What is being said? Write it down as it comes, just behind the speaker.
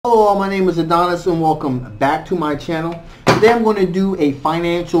Hello all, my name is Adonis and welcome back to my channel. Today I'm going to do a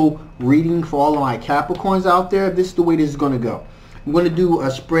financial reading for all of my Capricorns out there. This is the way this is going to go. I'm going to do a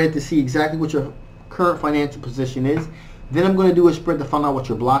spread to see exactly what your current financial position is. Then I'm going to do a spread to find out what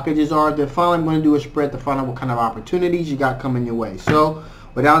your blockages are. Then finally I'm going to do a spread to find out what kind of opportunities you got coming your way. So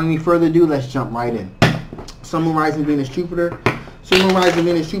without any further ado, let's jump right in. Sun, Moon, Rising, Venus, Jupiter. Sun, Moon, Rising,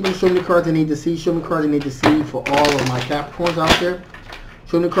 Venus, Jupiter. Show me the cards I need to see. Show me the cards I need to see for all of my Capricorns out there.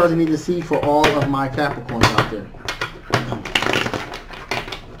 Show me the cards I need to see for all of my Capricorns out there.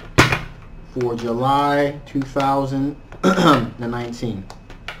 For July 2019.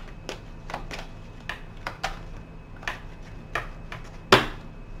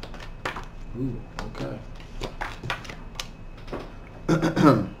 Ooh, okay.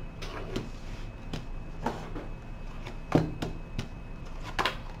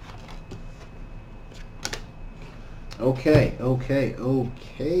 Okay.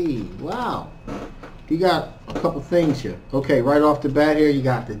 Wow. You got a couple things here. Okay, right off the bat here, you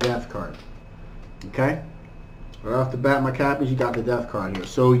got the Death card. Okay? Right off the bat, my Cappies, you got the Death card here.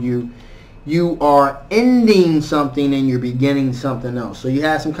 So you are ending something and you're beginning something else. So you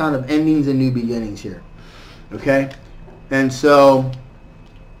have some kind of endings and new beginnings here. Okay? And so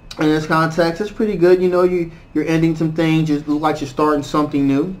in this context, it's pretty good. You know, you're ending some things. It looks like you're starting something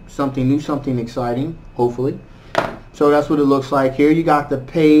new, something exciting, hopefully. So that's what it looks like here. You got the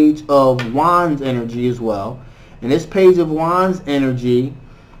Page of Wands energy as well. And this Page of Wands energy,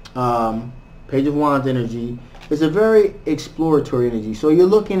 is a very exploratory energy. So you're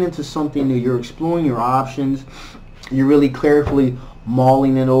looking into something new. You're exploring your options. You're really carefully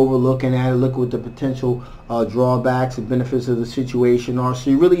mulling it over, looking at it, looking what the potential drawbacks and benefits of the situation are. So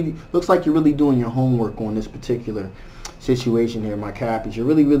you really, looks like you're really doing your homework on this particular situation here, my Cappies. You're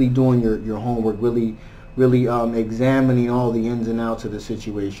really doing your homework, really examining all the ins and outs of the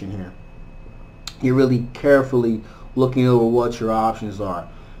situation here. You're really carefully looking over what your options are.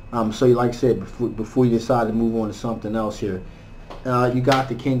 So like I said, before you decide to move on to something else here, you got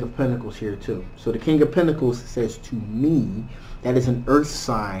the King of Pentacles here too. So the King of Pentacles says to me that is an Earth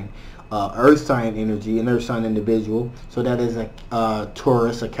sign energy, an Earth sign individual. So that is a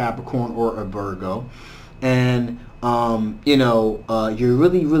Taurus, a Capricorn, or a Virgo. And you're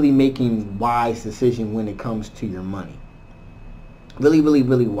really making wise decision when it comes to your money. Really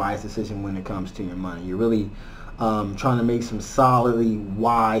wise decision when it comes to your money. You're really trying to make some solidly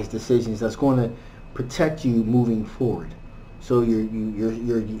wise decisions that's going to protect you moving forward. So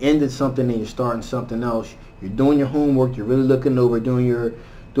you ended something and you're starting something else. You're doing your homework. You're really looking over, doing your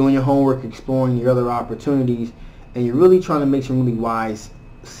homework, exploring your other opportunities, and you're really trying to make some really wise,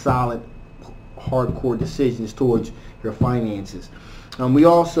 solid, hardcore decisions towards your finances. We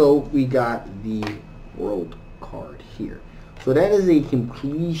got the World card here. So that is a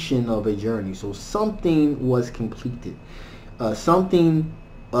completion of a journey. So something was completed. Something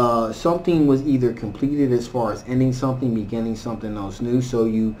was either completed as far as ending something, beginning something else new. So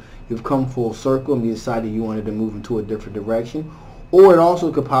you've come full circle and you decided you wanted to move into a different direction. Or it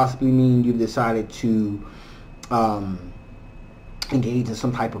also could possibly mean you've decided to engage in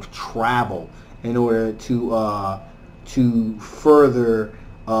some type of travel in order to further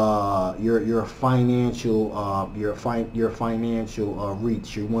your financial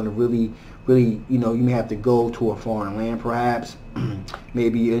reach. You want to really, you may have to go to a foreign land, perhaps.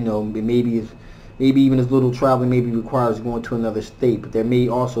 maybe even as little traveling maybe requires going to another state, but there may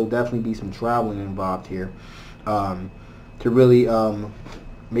also definitely be some traveling involved here to really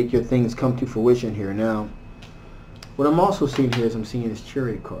make your things come to fruition here. Now, what I'm also seeing here is I'm seeing this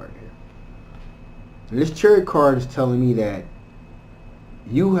Chariot card here. And this Chariot card is telling me that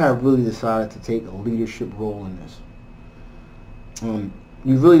you have really decided to take a leadership role in this.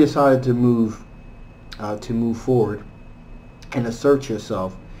 You've really decided to move forward and assert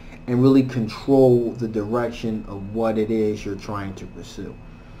yourself and really control the direction of what it is you're trying to pursue.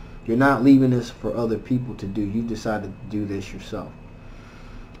 You're not leaving this for other people to do. You've decided to do this yourself.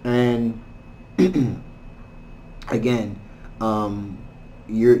 And again,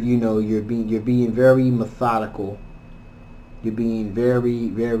 you're being very methodical. You're being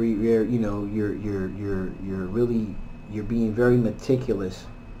very you're being very meticulous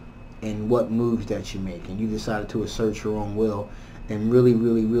in what moves that you make, and you decided to assert your own will and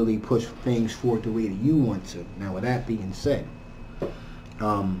really push things forward the way that you want to. Now, with that being said,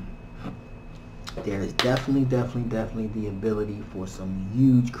 there is definitely the ability for some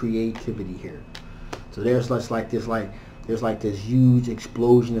huge creativity here. So there's this huge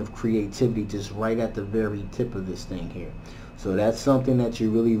explosion of creativity just right at the very tip of this thing here. So that's something that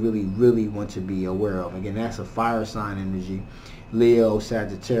you really want to be aware of. Again, that's a fire sign energy. Leo,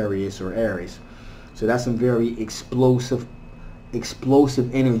 Sagittarius, or Aries. So that's some very explosive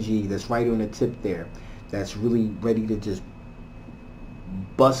energy that's right on the tip there. That's really ready to just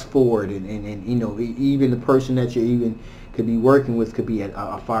bust forward, and you know, even the person that you even could be working with could be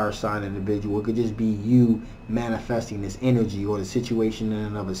a fire sign individual. It could just be you manifesting this energy, or the situation in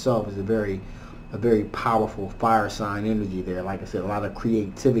and of itself is a very powerful fire sign energy there. Like I said, a lot of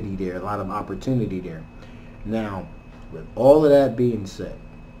creativity there, a lot of opportunity there. Now, with all of that being said,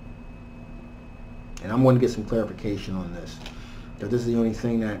 and I'm going to get some clarification on this, because this is the only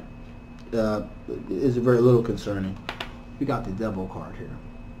thing that is very little concerning. We got the Devil card here.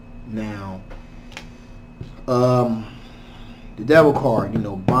 Now, the Devil card, you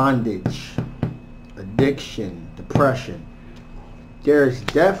know, bondage, addiction, depression. There's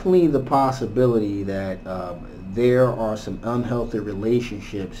definitely the possibility that there are some unhealthy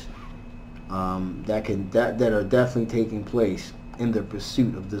relationships that are definitely taking place in the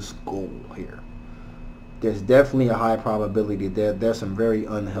pursuit of this goal here. There's definitely a high probability that there's some very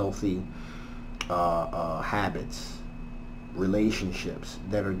unhealthy habits, relationships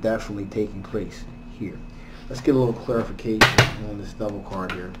that are definitely taking place here. Let's get a little clarification on this Devil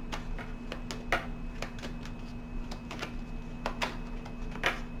card here.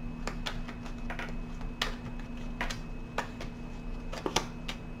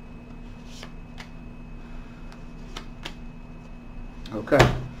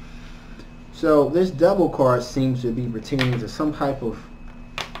 Okay, so this Devil card seems to be pertaining to some type of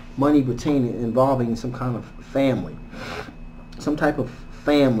money involving some kind of family. Some type of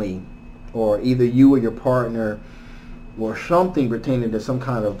family, or either you or your partner, or something pertaining to some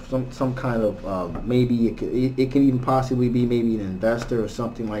kind of maybe it can even possibly be maybe an investor or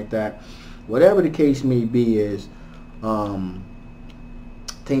something like that. Whatever the case may be, is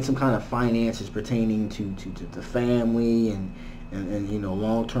take some kind of finances pertaining to the family and you know,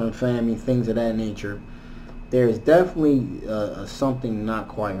 long-term family, things of that nature. There's definitely something not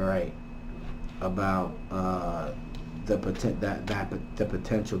quite right about the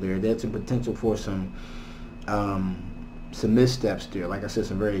potential there. There's a potential for some missteps there. Like I said,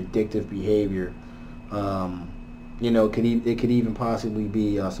 some very addictive behavior. You know, it could even possibly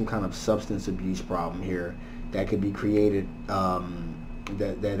be some kind of substance abuse problem here that could be created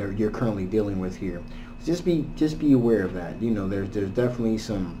you're currently dealing with here. Just be aware of that. You know, there's definitely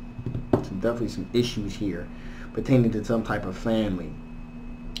some issues here pertaining to some type of family,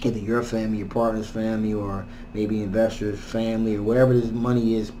 either your family, your partner's family, or maybe investor's family, or wherever this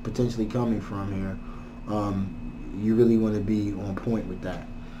money is potentially coming from here. You really want to be on point with that.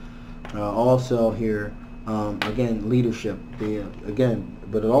 Also here, again, leadership.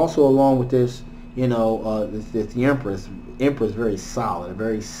 But also along with this, you know, it's the Empress. Empress, very solid, a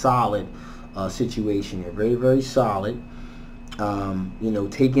very solid situation here. Very, very solid. You know,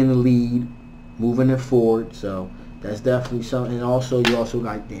 taking the lead, moving it forward. So that's definitely something. And also, you also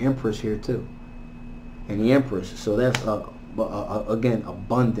got the Empress here too, and the Empress. So that's again,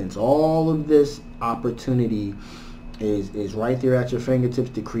 abundance. All of this opportunity is right there at your fingertips.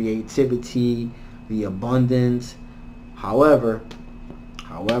 The creativity, the abundance. However,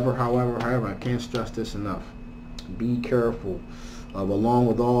 I can't stress this enough. Be careful along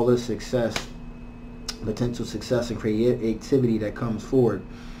with all this success, potential success and creativity that comes forward.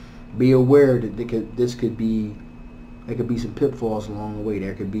 Be aware that there could be some pitfalls along the way.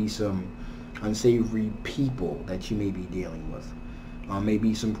 There could be some unsavory people that you may be dealing with.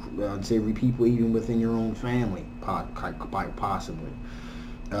 Maybe some unsavory people even within your own family, possibly,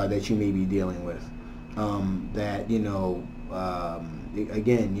 that you may be dealing with. That, you know,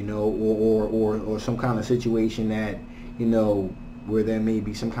 again, you know, or some kind of situation that, you know, where there may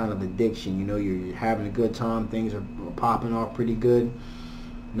be some kind of addiction. You know, you're having a good time, things are popping off pretty good.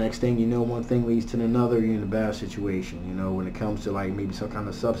 Next thing you know, one thing leads to another, you're in a bad situation, you know, when it comes to like maybe some kind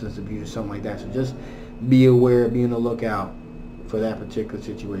of substance abuse or something like that. So just be aware, be on the lookout for that particular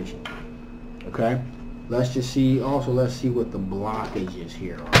situation. Okay? Let's see what the blockages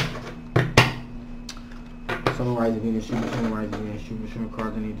here are. Sun, rising, Venus, Jupiter, Sun, rising, Venus, Jupiter, some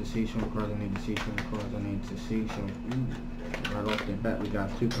cards I need to see, some cards I need to see, some cards I need to see. So right off the bat, we got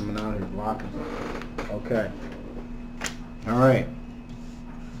two coming out here blocking. Okay. All right.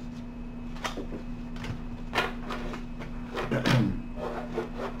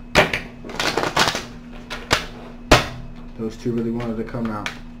 Those two really wanted to come out.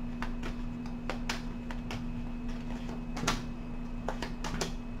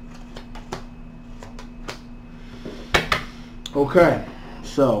 Okay,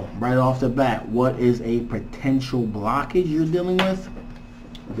 so right off the bat, what is a potential blockage you're dealing with?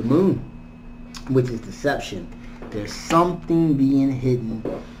 The Moon, which is deception, There's something being hidden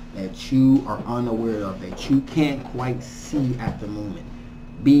that you are unaware of, that you can't quite see at the moment.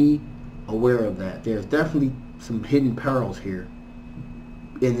 Be aware of that. There's definitely some hidden perils here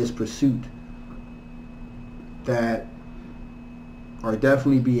in this pursuit that are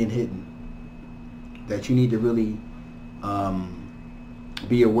definitely being hidden, that you need to really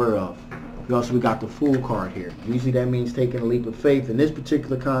be aware of. We got the Fool card here. Usually that means taking a leap of faith. In this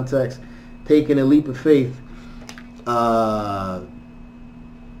particular context, taking a leap of faith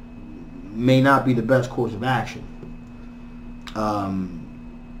may not be the best course of action.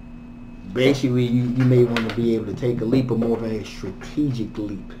 Basically, you may want to be able to take a leap, but more of a strategic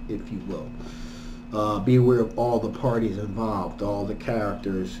leap, if you will. Be aware of all the parties involved, all the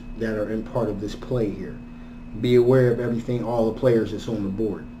characters that are in part of this play here. Be aware of everything, all the players that's on the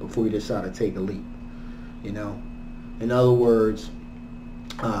board before you decide to take a leap. You know, in other words,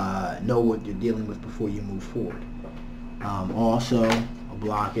 know what you're dealing with before you move forward. Also, a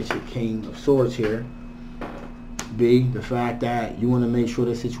blockage, the King of Swords here. B, the fact that you want to make sure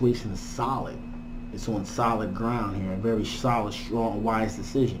the situation is solid. It's on solid ground here. A very solid, strong, wise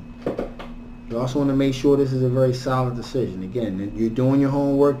decision. You also want to make sure this is a very solid decision. Again, you're doing your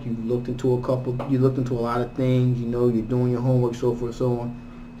homework. You looked into a lot of things. You know, you're doing your homework, so forth, so on.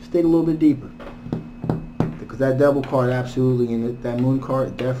 Just dig a little bit deeper, because that Devil card, absolutely, and that Moon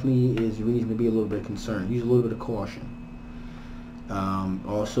card definitely is reason to be a little bit concerned. Use a little bit of caution.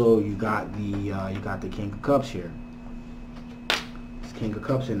 Also, you got the King of Cups here. It's King of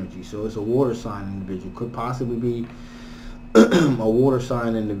Cups energy, so it's a water sign individual. Could possibly be a water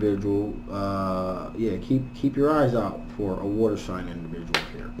sign individual. Yeah, keep your eyes out for a water sign individual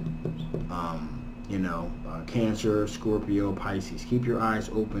here. You know, Cancer, Scorpio, Pisces. Keep your eyes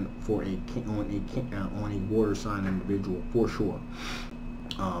open for on a water sign individual for sure.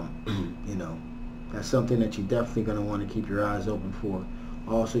 You know, that's something that you're definitely going to want to keep your eyes open for.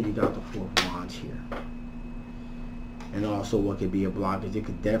 Also, you got the Four of Wands here. And also, what could be a blockage? It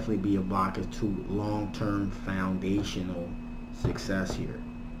could definitely be a blockage to long-term foundational success here.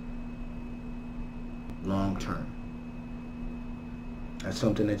 Long-term. That's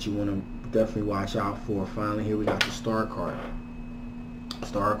something that you want to definitely watch out for. Finally, here we got the Star card.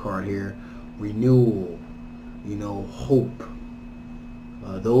 Star card here. Renewal. You know, hope.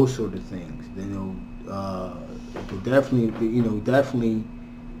 Those sort of things. You know, it could definitely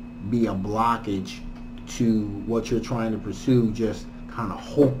be a blockage to what you're trying to pursue. Just kind of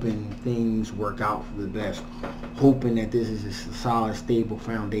hoping things work out for the best, hoping that this is a solid, stable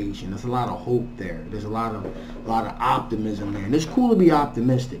foundation. There's a lot of hope there. There's a lot of optimism there, and it's cool to be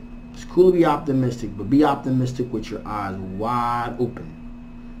optimistic. It's cool to be optimistic, but be optimistic with your eyes wide open.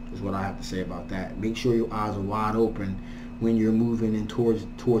 Is what I have to say about that. Make sure your eyes are wide open when you're moving in towards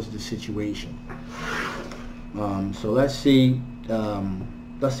the situation. So let's see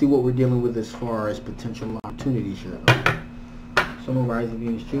what we're dealing with as far as potential opportunities here. Some rising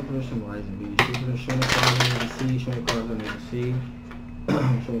Venus Jupiter, some rising Venus Jupiter. Show me cards under the sea. Show me cards under the sea.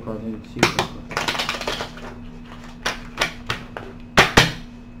 Show me cards under the sea.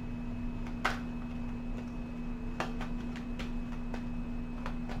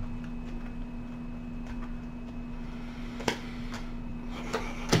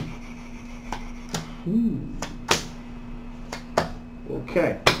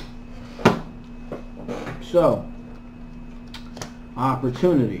 Okay. So,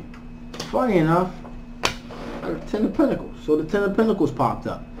 opportunity. Funny enough, I got 10 of Pentacles. So the 10 of Pentacles popped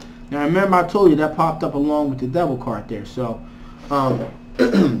up. Now remember, I told you that popped up along with the Devil card there. So,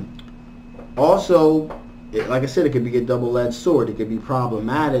 also, like I said, it could be a double-edged sword. It could be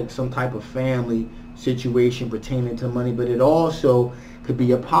problematic, some type of family situation pertaining to money, but it also could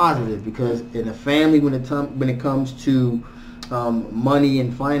be a positive, because in a family, when it comes to money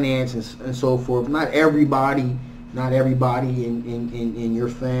and finance and so forth, not everybody in your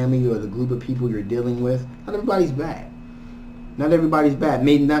family or the group of people you're dealing with, not everybody's bad. Not everybody's bad.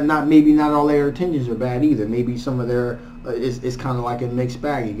 Maybe not all their intentions are bad either. Maybe some of their it's kind of like a mixed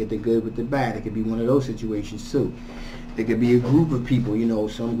bag. You get the good with the bad. It could be one of those situations too. It could be a group of people. You know,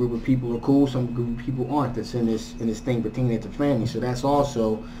 some group of people are cool, some group of people aren't. That's in this thing pertaining to family. So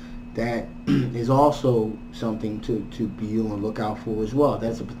that is also something to be on the lookout for as well.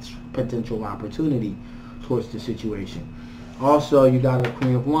 That's a potential opportunity towards the situation. Also, you got a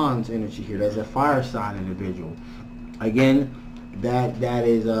Queen of Wands energy here. That's a fire sign individual. Again, that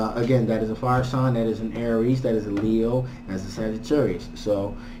is a fire sign. That is an Aries. That is a Leo. That's a Sagittarius.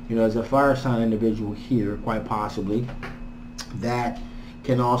 So, you know, as a fire sign individual here, quite possibly, that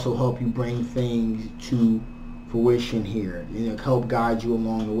can also help you bring things to fruition here. You know, help guide you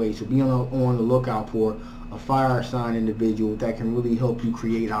along the way. So be on the lookout for a fire sign individual that can really help you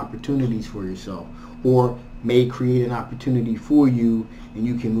create opportunities for yourself, or may create an opportunity for you and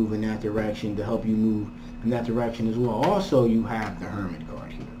you can move in that direction to help you move in that direction as well. Also, you have the Hermit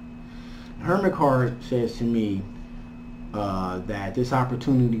card here. The Hermit card says to me that this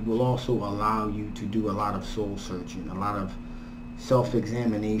opportunity will also allow you to do a lot of soul searching, a lot of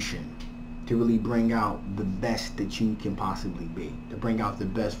self-examination, to really bring out the best that you can possibly be, to bring out the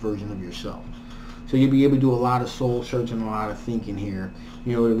best version of yourself. So you'll be able to do a lot of soul searching, a lot of thinking here,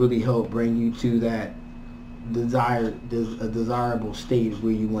 you know, to really help bring you to that desirable state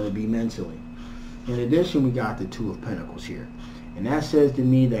where you want to be mentally. In addition, we got the Two of Pentacles here, and that says to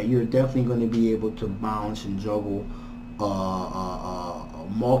me that you're definitely going to be able to balance and juggle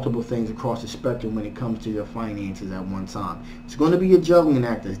multiple things across the spectrum when it comes to your finances at one time. It's going to be a juggling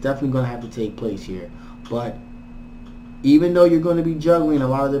act that's definitely going to have to take place here. But even though you're going to be juggling a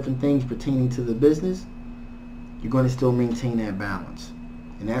lot of different things pertaining to the business, you're going to still maintain that balance.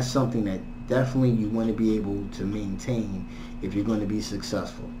 And that's something that definitely you want to be able to maintain if you're going to be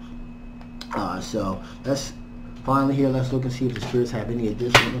successful. So let's finally here, let's look and see if the spirits have any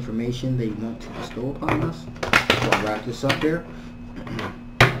additional information they want to bestow upon us. So I'll wrap this up here.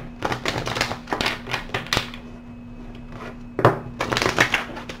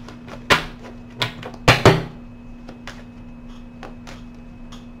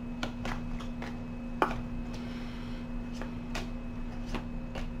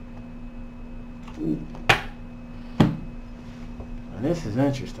 And this is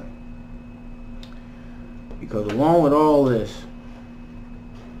interesting, because along with all this,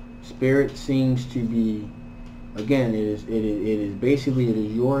 Spirit seems to be, again, it is basically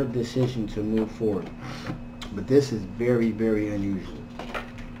your decision to move forward, but this is very, very unusual.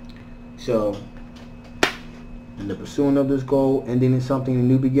 So in the pursuit of this goal, ending in something in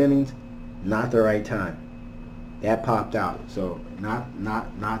new beginnings, not the right time. That popped out. So not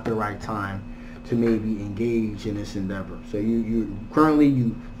the right time to maybe engage in this endeavor. So you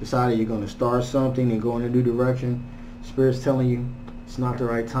currently decided you're going to start something and go in a new direction. Spirit's telling you it's not the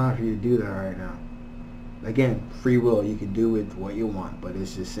right time for you to do that right now. Again, free will, you can do with what you want, but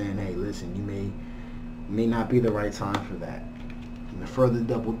it's just saying, hey, listen, you may not be the right time for that. And to further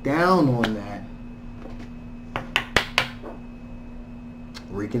double down on that,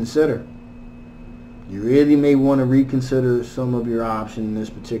 reconsider. You really may want to reconsider some of your options in this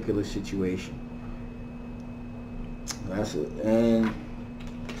particular situation. That's it. And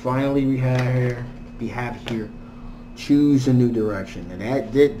finally, we have here, choose a new direction. And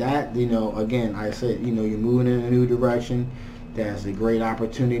that you know, again, I said, you know, you're moving in a new direction. There's a great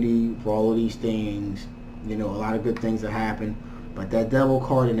opportunity for all of these things. You know, a lot of good things that happen. But that Devil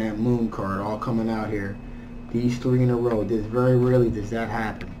card and that Moon card all coming out here, these three in a row, this very rarely does that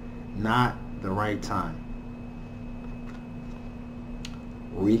happen. Not the right time.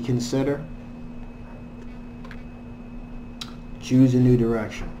 Reconsider. Choose a new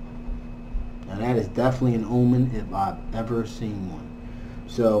direction. Now that is definitely an omen if I've ever seen one.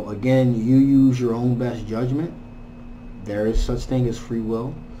 So again, you use your own best judgment. There is such thing as free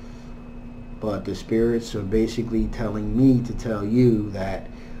will, but the spirits are basically telling me to tell you that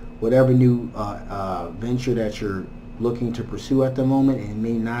whatever new venture that you're looking to pursue at the moment, it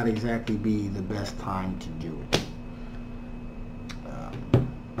may not exactly be the best time to do it.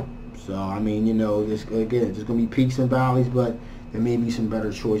 So I mean, you know, this again, there's going to be peaks and valleys, but there may be some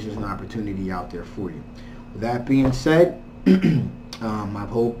better choices and opportunity out there for you. With that being said, I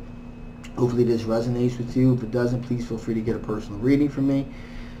hopefully this resonates with you. If it doesn't, please feel free to get a personal reading from me.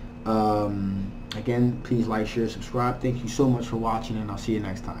 Again, please like, share, subscribe. Thank you so much for watching, and I'll see you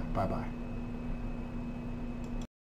next time. Bye bye.